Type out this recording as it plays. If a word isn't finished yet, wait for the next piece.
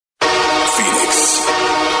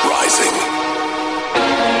Rising.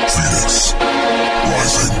 Phoenix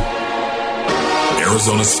Rising.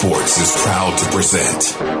 Arizona Sports is proud to present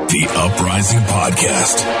the Uprising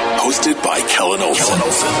Podcast, hosted by Kellen Olson.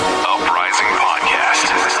 Uprising Podcast.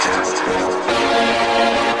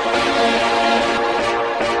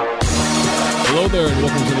 Hello there, and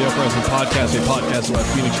welcome to the Uprising Podcast, a podcast about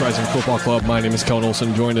Phoenix Rising Football Club. My name is Kellen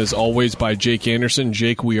Olson, joined as always by Jake Anderson.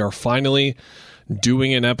 Jake, we are finally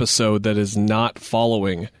doing an episode that is not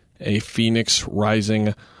following a Phoenix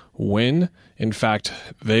Rising win. In fact,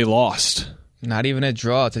 they lost. Not even a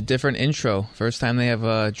draw. It's a different intro. First time they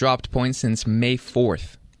have dropped points since May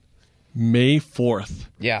 4th. May 4th.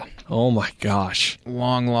 Yeah. Oh my gosh.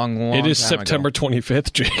 Long It is September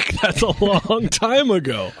 25th, Jake. That's a long time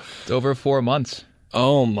ago. It's over 4 months.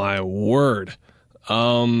 Oh my word.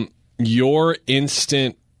 Your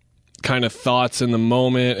instant kind of thoughts in the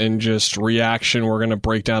moment and just reaction. We're going to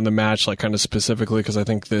break down the match like kind of specifically because I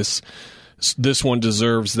think this one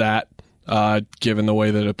deserves that. Given the way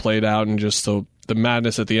that it played out and just the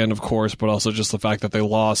madness at the end, of course, but also just the fact that they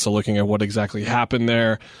lost, so looking at what exactly happened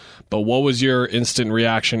there. But what was your instant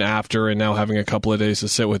reaction after and now having a couple of days to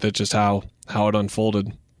sit with it, just how it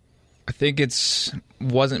unfolded? I think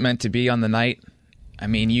wasn't meant to be on the night. I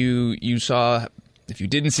mean, you saw, if you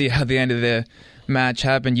didn't see how the end of the match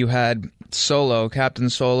happened, you had Captain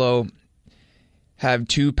Solo, have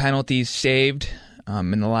 2 penalties saved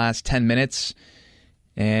in the last 10 minutes.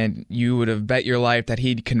 And you would have bet your life that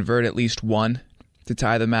he'd convert at least one to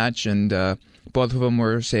tie the match. And both of them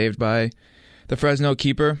were saved by the Fresno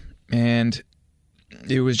keeper. And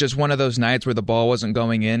it was just one of those nights where the ball wasn't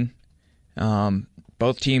going in.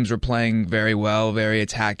 Both teams were playing very well, very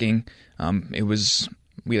attacking.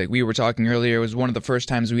 We were talking earlier, it was one of the first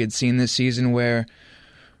times we had seen this season where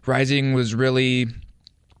Rising was really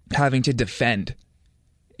having to defend.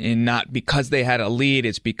 And not because they had a lead,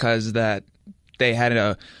 it's because that they had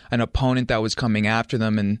an opponent that was coming after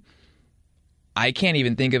them, and I can't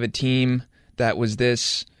even think of a team that was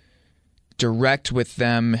this direct with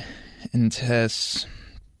them into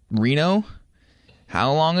Reno.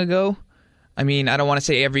 How long ago? I mean, I don't want to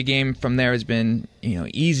say every game from there has been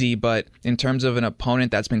easy, but in terms of an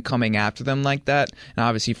opponent that's been coming after them like that, and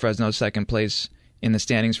obviously Fresno's second place in the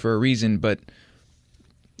standings for a reason, but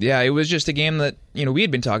yeah, it was just a game that we had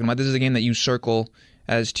been talking about. This is a game that you circle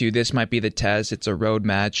as to this might be the test. It's a road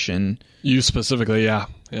match. And you specifically, yeah,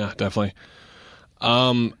 definitely.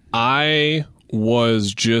 I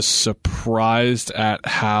was just surprised at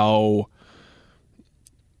how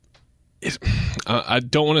I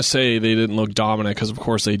don't want to say they didn't look dominant, because of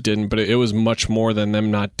course they didn't, but it was much more than them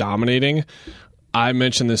not dominating. I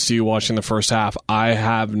mentioned this to you watching the first half. I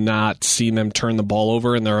have not seen them turn the ball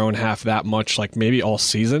over in their own half that much, like maybe all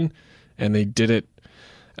season, and they did it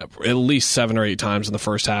at least 7 or 8 times in the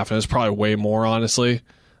first half, and it was probably way more, honestly.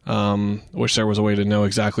 Wish there was a way to know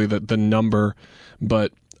exactly the number,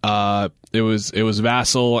 but it was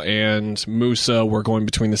Vassell and Musa were going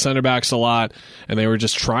between the center backs a lot, and they were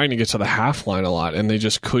just trying to get to the half line a lot, and they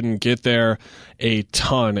just couldn't get there. An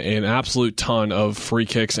absolute ton of free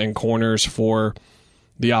kicks and corners for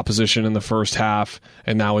the opposition in the first half,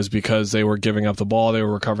 and that was because they were giving up the ball, they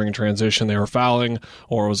were recovering in transition, they were fouling,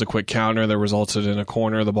 or it was a quick counter that resulted in a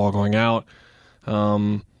corner, the ball going out.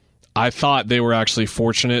 I thought they were actually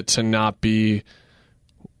fortunate to not be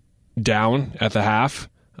down at the half.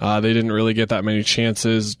 They didn't really get that many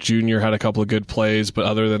chances. Junior had a couple of good plays, but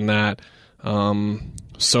other than that,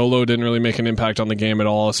 Solo didn't really make an impact on the game at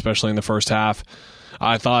all, especially in the first half.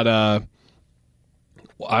 I thought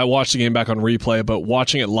I watched the game back on replay, but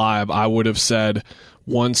watching it live, I would have said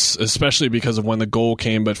once, especially because of when the goal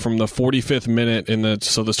came, but from the 45th minute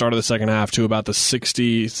so the start of the second half to about the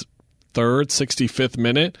 63rd, 65th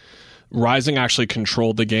minute, Rising actually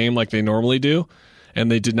controlled the game like they normally do,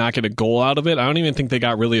 and they did not get a goal out of it. I don't even think they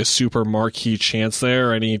got really a super marquee chance there,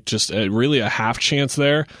 really a half chance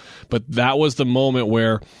there, but that was the moment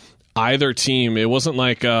where either team, it wasn't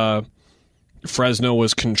like Fresno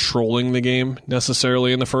was controlling the game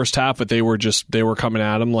necessarily in the first half, but they were coming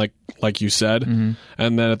at them like you said. Mm-hmm.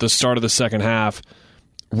 And then at the start of the second half,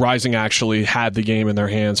 Rising actually had the game in their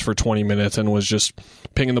hands for 20 minutes and was just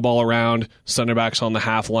pinging the ball around, center backs on the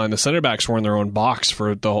half line. The center backs were in their own box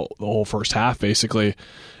for the whole first half, basically.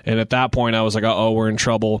 And at that point, I was like, uh-oh, we're in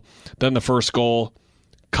trouble. Then the first goal,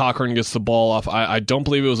 Cochran gets the ball off. I don't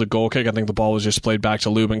believe it was a goal kick. I think the ball was just played back to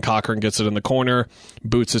Lubin. Cochran gets it in the corner,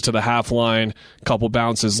 boots it to the half line. A couple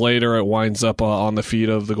bounces later, it winds up on the feet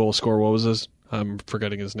of the goal scorer. What was this? I'm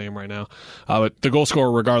forgetting his name right now. But the goal scorer,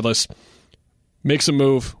 regardless, makes a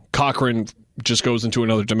move. Cochran just goes into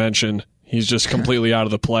another dimension. He's just completely out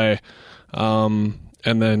of the play. And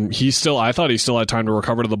And then I thought he still had time to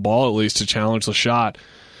recover to the ball, at least to challenge the shot.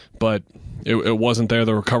 But it wasn't there.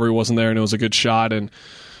 The recovery wasn't there, and it was a good shot. And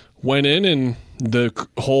went in, and the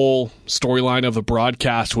whole storyline of the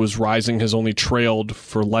broadcast was Rising has only trailed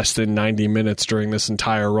for less than 90 minutes during this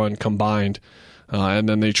entire run combined. And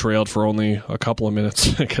then they trailed for only a couple of minutes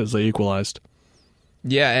because they equalized.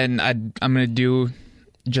 Yeah, and I'm going to do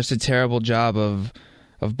just a terrible job of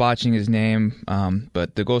botching his name,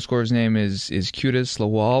 but the goal scorer's name is Qudus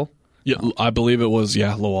Lawal. Yeah, I believe it was,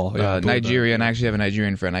 Lawal. Yeah, Nigeria, and I actually have a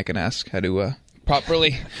Nigerian friend I can ask how to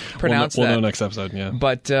properly pronounce that. We'll know next episode, yeah.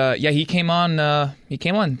 But, he came on in the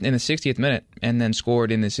 60th minute and then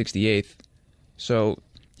scored in the 68th. So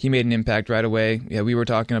he made an impact right away. Yeah, we were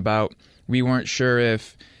talking about, we weren't sure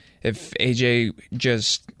if AJ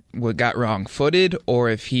just got wrong-footed or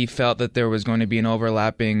if he felt that there was going to be an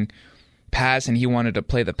overlapping pass and he wanted to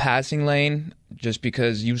play the passing lane, just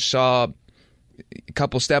because you saw a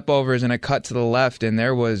couple step overs and a cut to the left, and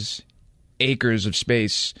there was acres of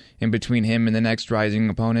space in between him and the next Rising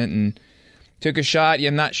opponent, and took a shot. Yeah,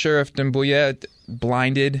 I'm not sure if Doumbouya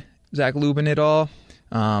blinded Zach Lubin at all,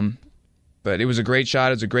 but it was a great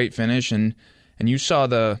shot. It was a great finish, and you saw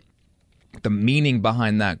the meaning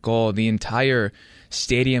behind that goal. The entire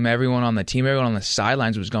stadium, everyone on the team, everyone on the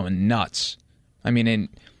sidelines was going nuts. I mean,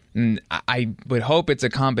 and I would hope it's a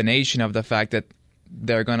combination of the fact that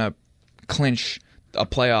they're going to clinch a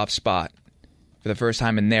playoff spot for the first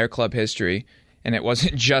time in their club history, and it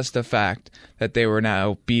wasn't just the fact that they were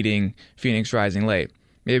now beating Phoenix Rising late.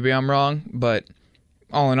 Maybe I'm wrong, but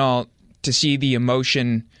all in all, to see the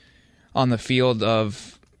emotion on the field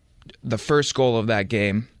of the first goal of that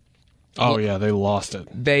game. Oh, yeah, they lost it.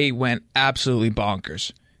 They went absolutely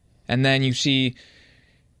bonkers. And then you see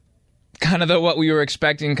kind of what we were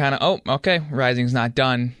expecting, kind of, oh, okay, Rising's not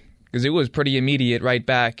done. Because it was pretty immediate right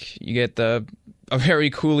back. You get a very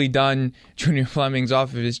coolly done Junior Flemings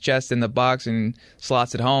off of his chest in the box and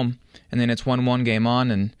slots it home. And then it's 1-1 game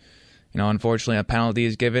on. And, unfortunately a penalty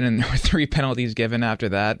is given. And there were 3 penalties given after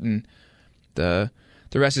that. And the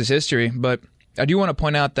rest is history. But I do want to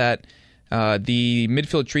point out that the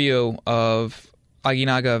midfield trio of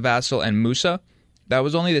Aguinaga, Vassell, and Musa, that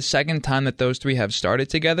was only the second time that those 3 have started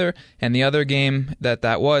together, and the other game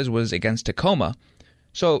that was against Tacoma.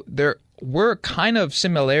 So there were kind of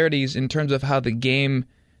similarities in terms of how the game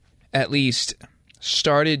at least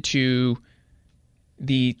started toward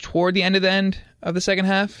the end of the second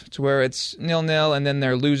half, to where it's 0-0, and then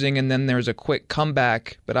they're losing, and then there's a quick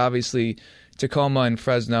comeback. But obviously Tacoma and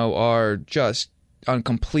Fresno are just on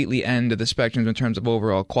completely end of the spectrum in terms of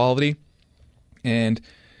overall quality. And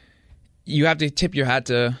you have to tip your hat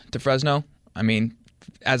to Fresno. I mean,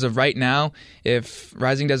 as of right now, if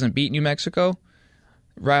Rising doesn't beat New Mexico,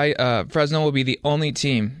 Fresno will be the only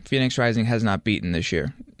team Phoenix Rising has not beaten this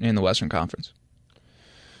year in the Western Conference.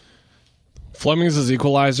 Flemings'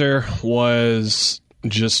 equalizer was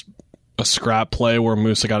just a scrap play where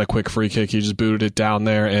Musa got a quick free kick. He just booted it down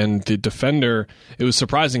there, and the defender, it was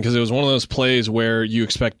surprising because it was one of those plays where you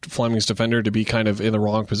expect Fleming's defender to be kind of in the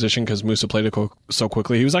wrong position because Musa played it so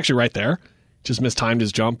quickly. He was actually right there, just mistimed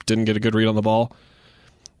his jump, didn't get a good read on the ball.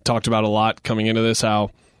 Talked about a lot coming into this,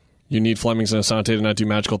 how you need Flemings and Asante to not do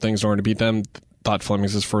magical things in order to beat them. Thought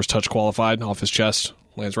Flemings' first touch qualified off his chest,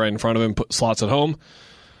 lands right in front of him, slots it home.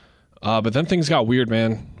 But then things got weird,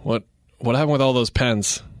 man. What happened with all those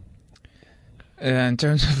pens? In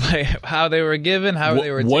terms of how they were given, how they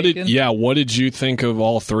were taken? What did you think of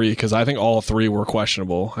all 3? Because I think all 3 were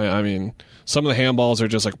questionable. I mean, some of the handballs are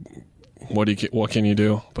just like, what can you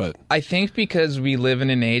do? But I think because we live in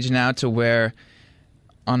an age now to where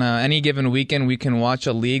on any given weekend we can watch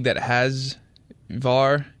a league that has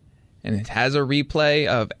VAR and it has a replay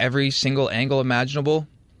of every single angle imaginable,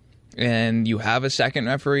 and you have a second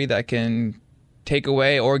referee that can take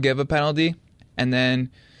away or give a penalty, and then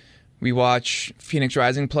we watch Phoenix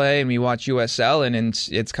Rising play and we watch USL, and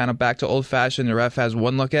it's kind of back to old-fashioned. The ref has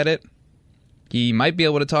one look at it. He might be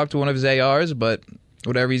able to talk to one of his ARs, but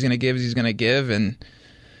whatever he's going to give, he's going to give. And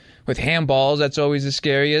with handballs, that's always the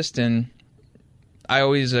scariest. And I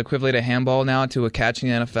always equivalent a handball now to a catch in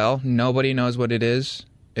the NFL. Nobody knows what it is.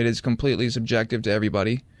 It is completely subjective to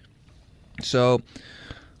everybody. So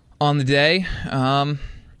on the day,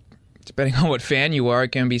 depending on what fan you are, it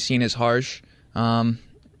can be seen as harsh.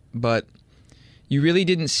 But you really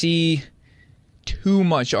didn't see too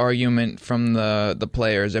much argument from the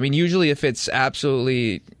players. I mean, usually if it's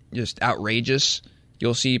absolutely just outrageous,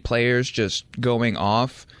 you'll see players just going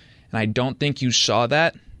off. And I don't think you saw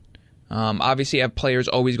that. Obviously, you have players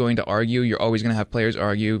always going to argue. You're always going to have players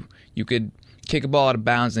argue. You could kick a ball out of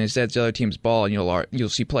bounds and instead it's the other team's ball, and you'll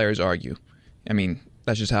see players argue. I mean,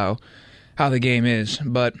 that's just how the game is.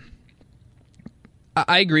 But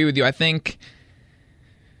I agree with you. I think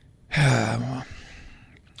I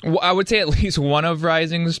would say at least one of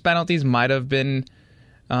Rising's penalties might have been.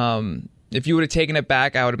 If you would have taken it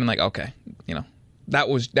back, I would have been like, okay, that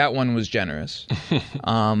one was generous.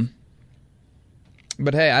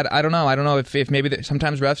 But hey, I don't know. I don't know if maybe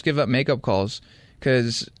sometimes refs give up makeup calls,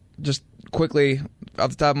 because just quickly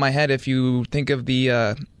off the top of my head, if you think of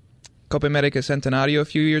the Copa America Centenario a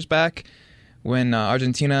few years back when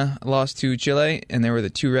Argentina lost to Chile and there were the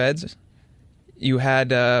two reds, you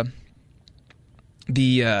had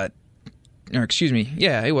it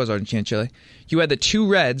was Argentina-Chile. You had the two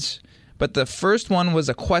reds, but the first one was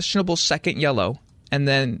a questionable second yellow, and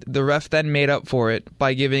then the ref then made up for it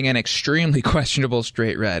by giving an extremely questionable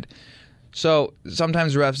straight red. So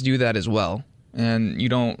sometimes refs do that as well, and you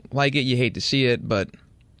don't like it, you hate to see it, but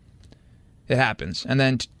it happens. And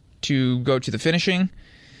then to go to the finishing,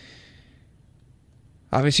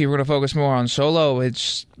 obviously we're going to focus more on Solo.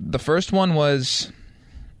 The first one was,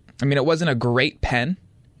 it wasn't a great pen.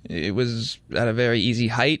 It was at a very easy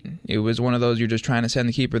height. It was one of those you're just trying to send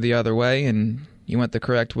the keeper the other way, and he went the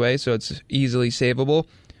correct way, so it's easily savable.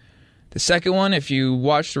 The second one, if you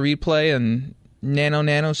watch the replay in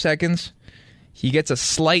nanoseconds, he gets a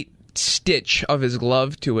slight stitch of his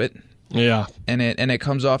glove to it. Yeah. And it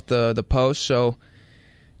comes off the post, so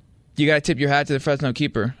you got to tip your hat to the Fresno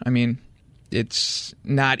keeper. It's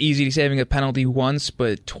not easy saving a penalty once,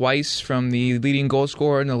 but twice from the leading goal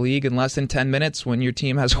scorer in the league in less than 10 minutes when your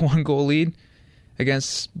team has a 1-goal lead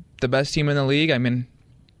against the best team in the league.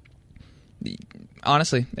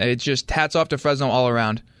 Honestly, it's just hats off to Fresno all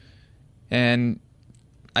around. And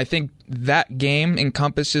I think that game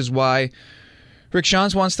encompasses why Rick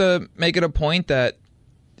Schantz wants to make it a point that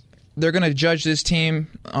they're going to judge this team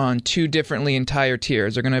on two differently entire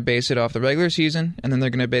tiers. They're going to base it off the regular season, and then they're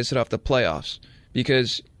going to base it off the playoffs.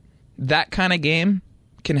 Because that kind of game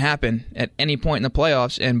can happen at any point in the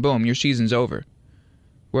playoffs, and boom, your season's over.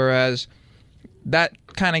 Whereas that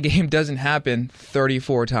kind of game doesn't happen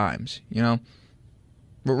 34 times, What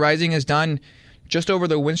Rising has done, just over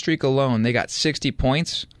the win streak alone, they got 60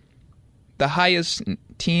 points. The highest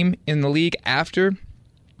team in the league after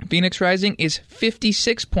Phoenix Rising is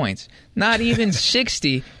 56 points, not even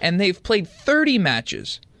 60, and they've played 30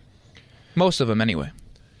 matches. Most of them, anyway.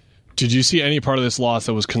 Did you see any part of this loss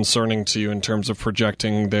that was concerning to you in terms of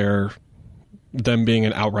projecting them being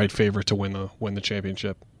an outright favorite to win the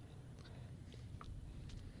championship?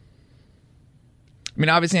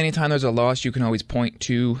 Obviously, anytime there's a loss, you can always point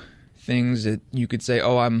to things that you could say,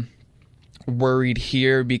 oh, I'm worried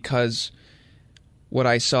here because what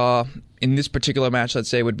I saw in this particular match, let's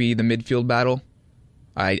say, would be the midfield battle.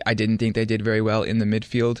 I didn't think they did very well in the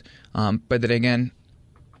midfield. But then again,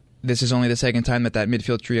 this is only the second time that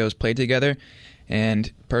midfield trio has played together.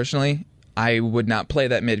 And personally, I would not play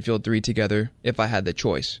that midfield three together if I had the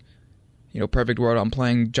choice. Perfect world, I'm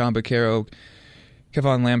playing John Baquero,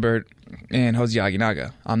 Kevon Lambert, and Jose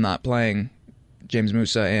Aguinaga. I'm not playing James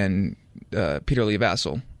Musa and Peter Lee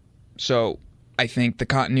Vassell. So I think the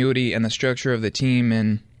continuity and the structure of the team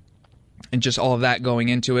and just all of that going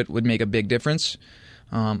into it would make a big difference.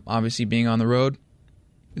 Obviously, being on the road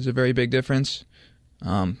is a very big difference.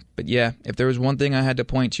 But yeah, if there was one thing I had to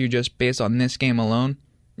point to just based on this game alone,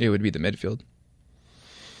 it would be the midfield.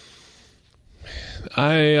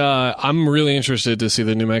 I'm really interested to see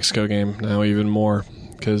the New Mexico game now even more,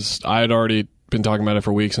 because I had already been talking about it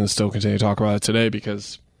for weeks and still continue to talk about it today,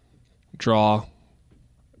 because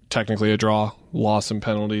technically a draw, loss in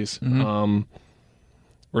penalties. Mm-hmm.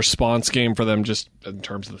 Response game for them just in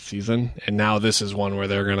terms of the season, and now this is one where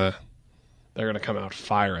they're gonna come out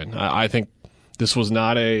firing. I think this was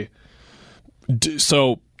not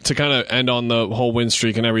so to kind of end on the whole win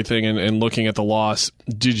streak and everything, and looking at the loss.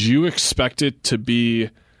 Did you expect it to be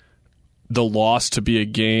the loss to be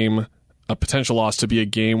a potential loss to be a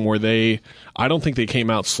game where I don't think they came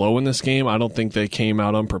out slow in this game. I don't think they came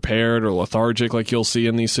out unprepared or lethargic like you'll see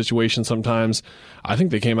in these situations sometimes. I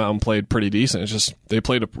think they came out and played pretty decent. It's just they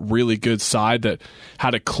played a really good side that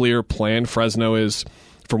had a clear plan. Fresno is,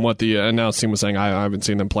 from what the announce team was saying, I haven't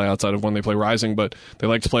seen them play outside of when they play Rising, but they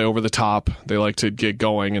like to play over the top. They like to get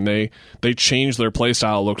going, and they changed their play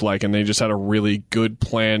style, it looked like, and they just had a really good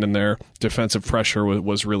plan, and their defensive pressure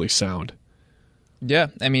was really sound. Yeah,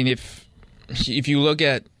 if you look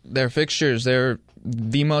at their fixtures, they're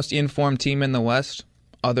the most informed team in the West,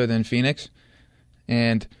 other than Phoenix.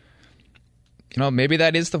 And, maybe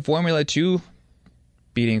that is the formula to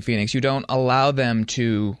beating Phoenix. You don't allow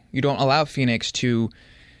Phoenix to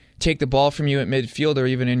take the ball from you at midfield or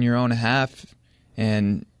even in your own half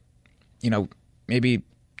and, maybe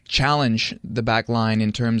challenge the back line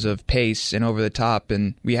in terms of pace and over the top.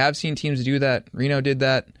 And we have seen teams do that. Reno did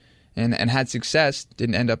that and had success.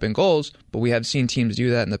 Didn't end up in goals, but we have seen teams do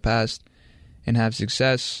that in the past and have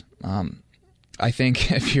success. I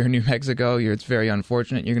think if you're New Mexico, it's very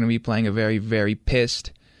unfortunate. You're going to be playing a very, very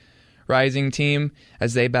pissed Rising team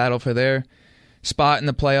as they battle for their spot in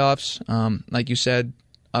the playoffs. Like you said,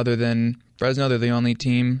 other than Fresno, they're the only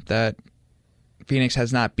team that Phoenix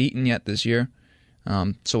has not beaten yet this year.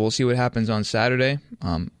 So we'll see what happens on Saturday.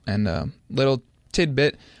 And a little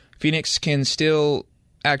tidbit, Phoenix can still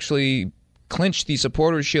actually clinch the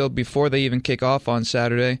Supporters' Shield before they even kick off on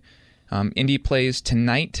Saturday. Indy plays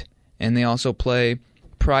tonight, and they also play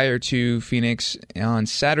prior to Phoenix on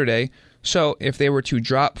Saturday. So if they were to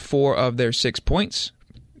drop 4 of their 6 points,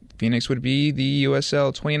 Phoenix would be the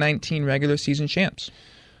USL 2019 regular season champs.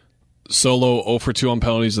 Solo 0 for 2 on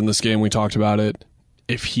penalties in this game. We talked about it.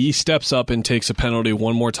 If he steps up and takes a penalty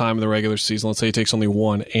one more time in the regular season, let's say he takes only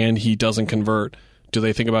 1 and he doesn't convert, do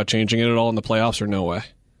they think about changing it at all in the playoffs or no way?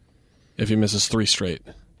 If he misses 3 straight.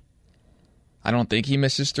 I don't think he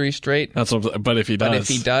misses 3 straight. But if he does. But if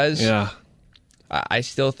he does, yeah. I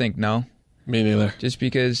still think no. Me neither. Just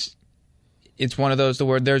because it's one of those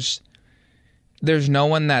where there's no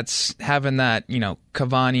one that's having that,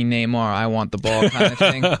 Cavani, Neymar, I want the ball kind of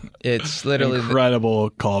thing. It's literally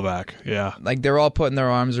incredible callback. Yeah. Like they're all putting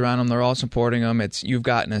their arms around him. They're all supporting him. It's you've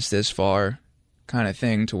gotten us this far kind of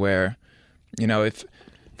thing to where, if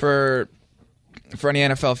for any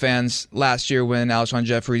NFL fans, last year when Alshon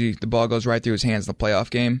Jeffrey, the ball goes right through his hands in the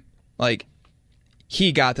playoff game, like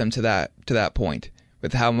he got them to that point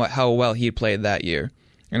with how well he played that year.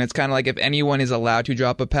 And it's kind of like if anyone is allowed to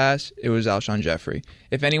drop a pass, it was Alshon Jeffrey.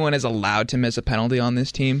 If anyone is allowed to miss a penalty on this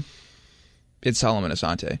team, it's Solomon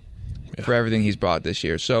Asante for everything he's brought this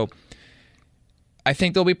year. So I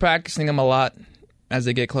think they'll be practicing him a lot as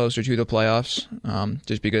they get closer to the playoffs,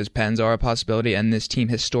 just because pens are a possibility, and this team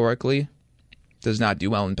historically does not do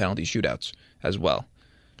well in penalty shootouts as well.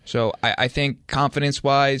 So I think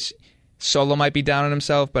confidence-wise, Solo might be down on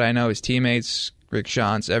himself, but I know his teammates, Rick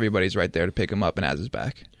Schantz, everybody's right there to pick him up and has his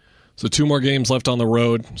back. So 2 more games left on the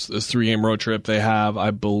road. This 3-game road trip they have,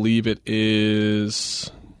 I believe it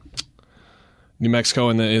is New Mexico,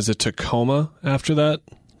 and then is it Tacoma after that,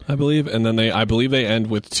 I believe? And then I believe they end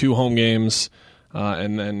with 2 home games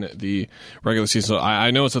and then the regular season. So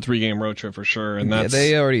I know it's a 3-game road trip for sure. And that's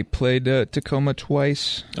they already played Tacoma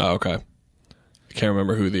twice. Oh, okay. I can't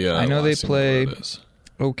remember who the I know they play is.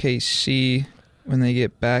 OKC when they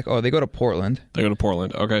get back. Oh, they go to Portland. They go to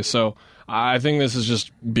Portland. Okay, so I think this has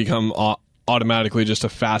just become automatically just a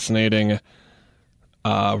fascinating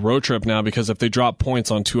road trip now, because if they drop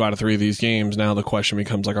points on 2 out of 3 of these games, now the question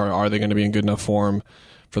becomes like, are they going to be in good enough form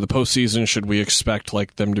for the postseason? Should we expect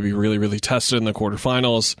them to be really, really tested in the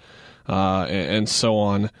quarterfinals and so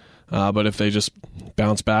on? But if they just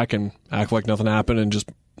bounce back and act like nothing happened and just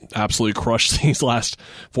absolutely crush these last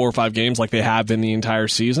 4 or 5 games like they have been the entire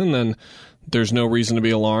season, then there's no reason to be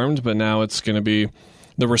alarmed. But now it's going to be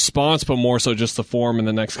the response, but more so just the form in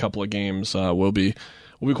the next couple of games will be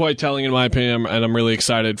quite telling, in my opinion. And I'm really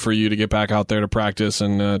excited for you to get back out there to practice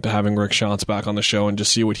and to having Rick Schantz back on the show and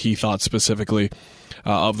just see what he thought specifically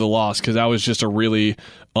of the loss, because that was just a really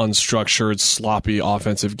unstructured, sloppy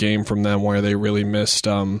offensive game from them where they really missed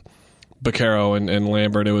Baquero and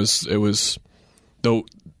Lambert. It was though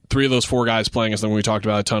 3 of those 4 guys playing us. Then we talked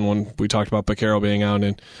about a ton when we talked about Baquero being out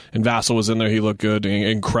and Vassell was in there. He looked good,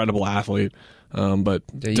 incredible athlete. But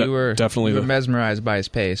you were mesmerized by his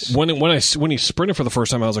pace. When he sprinted for the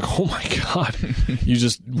first time, I was like, oh my God, you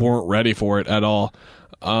just weren't ready for it at all.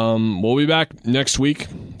 We'll be back next week,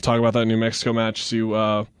 talk about that New Mexico match, see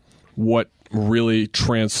what really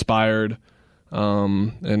transpired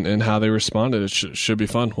and how they responded. It should be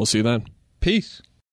fun. We'll see you then. Peace.